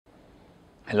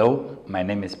Hello, my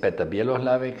name is Peter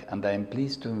Belohlavek and I am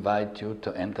pleased to invite you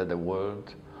to enter the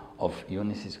world of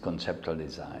Unicist Conceptual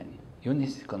Design.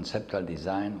 Unicist Conceptual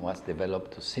Design was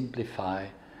developed to simplify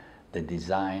the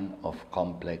design of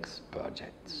complex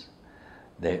projects.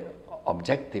 The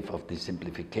objective of this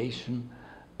simplification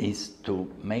is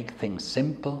to make things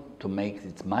simple, to make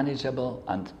it manageable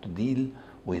and to deal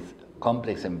with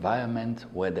complex environments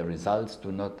where the results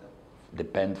do not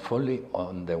depend fully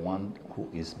on the one who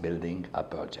is building a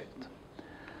project.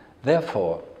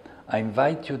 Therefore, I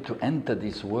invite you to enter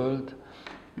this world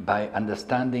by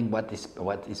understanding what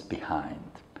is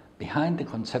behind. Behind the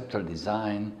conceptual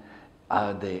design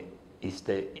is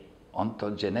the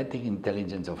ontogenetic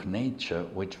intelligence of nature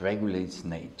which regulates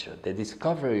nature. The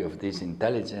discovery of this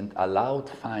intelligence allowed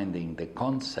finding the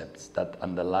concepts that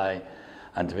underlie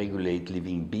and regulate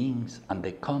living beings and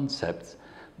the concepts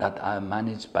that are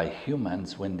managed by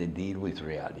humans when they deal with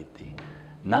reality.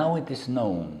 Now it is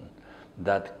known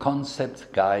that concepts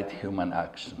guide human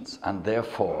actions, and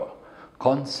therefore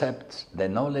concepts, the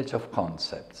knowledge of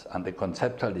concepts and the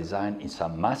conceptual design is a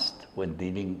must when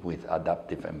dealing with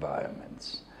adaptive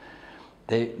environments.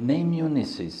 The name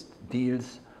Unisys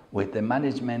deals with the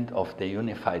management of the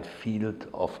unified field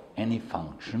of any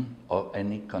function or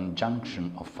any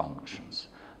conjunction of functions.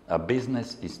 A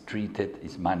business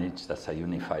is managed as a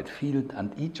unified field,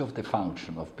 and each of the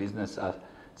functions of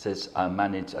businesses are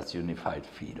managed as unified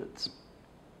fields.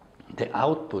 The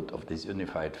output of these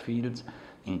unified fields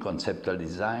in conceptual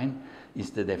design is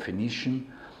the definition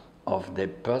of the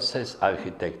process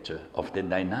architecture, of the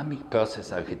dynamic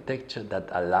process architecture that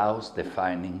allows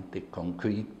defining the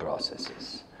concrete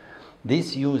processes.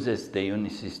 This uses the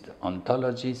Unisys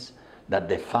ontologies that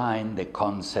define the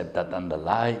concept that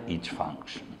underlie each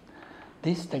function.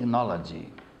 This technology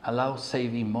allows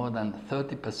saving more than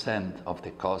 30% of the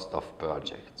cost of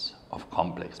projects, of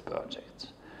complex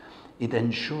projects. It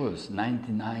ensures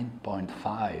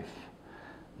 99.5%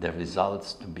 the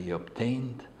results to be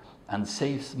obtained and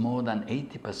saves more than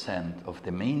 80% of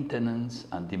the maintenance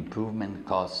and improvement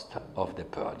cost of the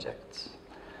projects.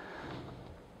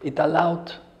 It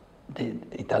allowed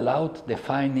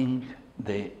defining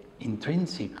the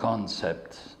intrinsic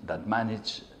concepts that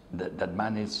manage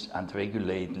and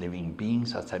regulate living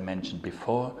beings, as I mentioned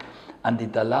before, and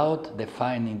it allowed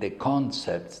defining the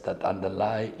concepts that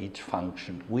underlie each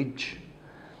function, which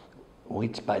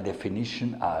by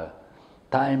definition are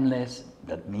timeless.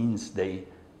 That means the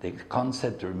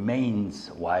concept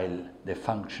remains while the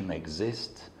function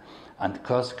exists, and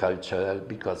cross-cultural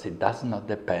because it does not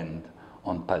depend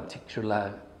on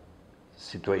particular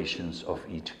situations of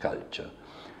each culture.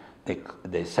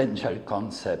 The essential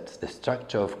concept, the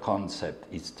structure of concept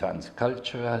is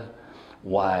transcultural,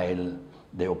 while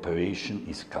the operation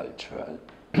is cultural.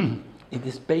 It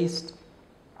is based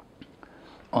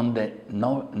on the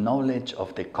knowledge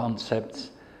of the concepts,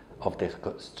 of the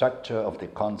structure of the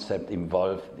concept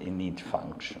involved in each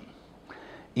function.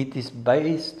 It is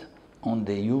based on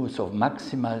the use of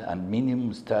maximal and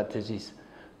minimum strategies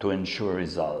to ensure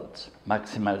results.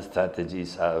 Maximal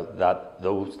strategies are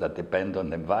those that depend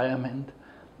on the environment,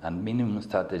 and minimum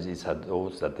strategies are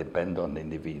those that depend on the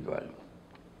individual.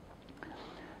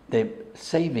 The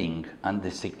saving and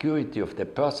the security of the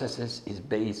processes is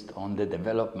based on the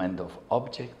development of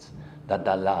objects that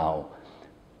allow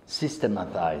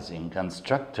systematizing and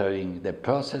structuring the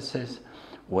processes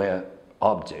where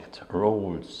objects,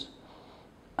 roles,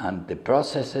 and the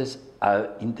processes are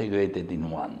integrated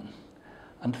in one.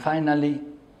 And finally,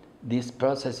 this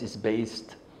process is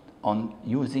based on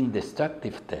using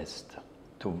destructive tests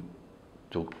to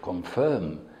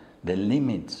confirm the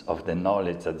limits of the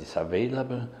knowledge that is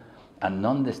available, and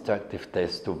non-destructive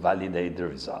tests to validate the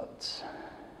results.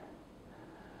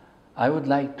 I would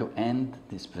like to end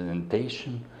this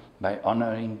presentation by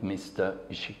honoring Mr.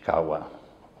 Ishikawa,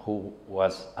 who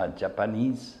was a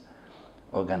Japanese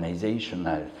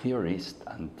organizational theorist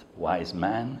and wise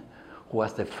man, who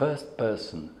was the first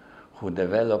person who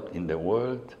developed in the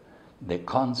world the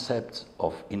concepts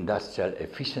of industrial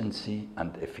efficiency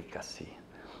and efficacy.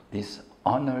 This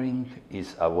honoring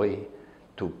is a way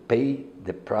to pay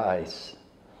the price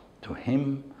to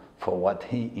him for what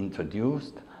he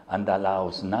introduced, and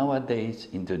allows nowadays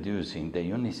introducing the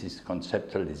Unisys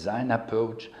conceptual design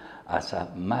approach as a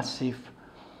massive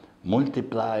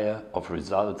multiplier of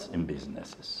results in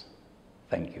businesses.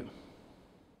 Thank you.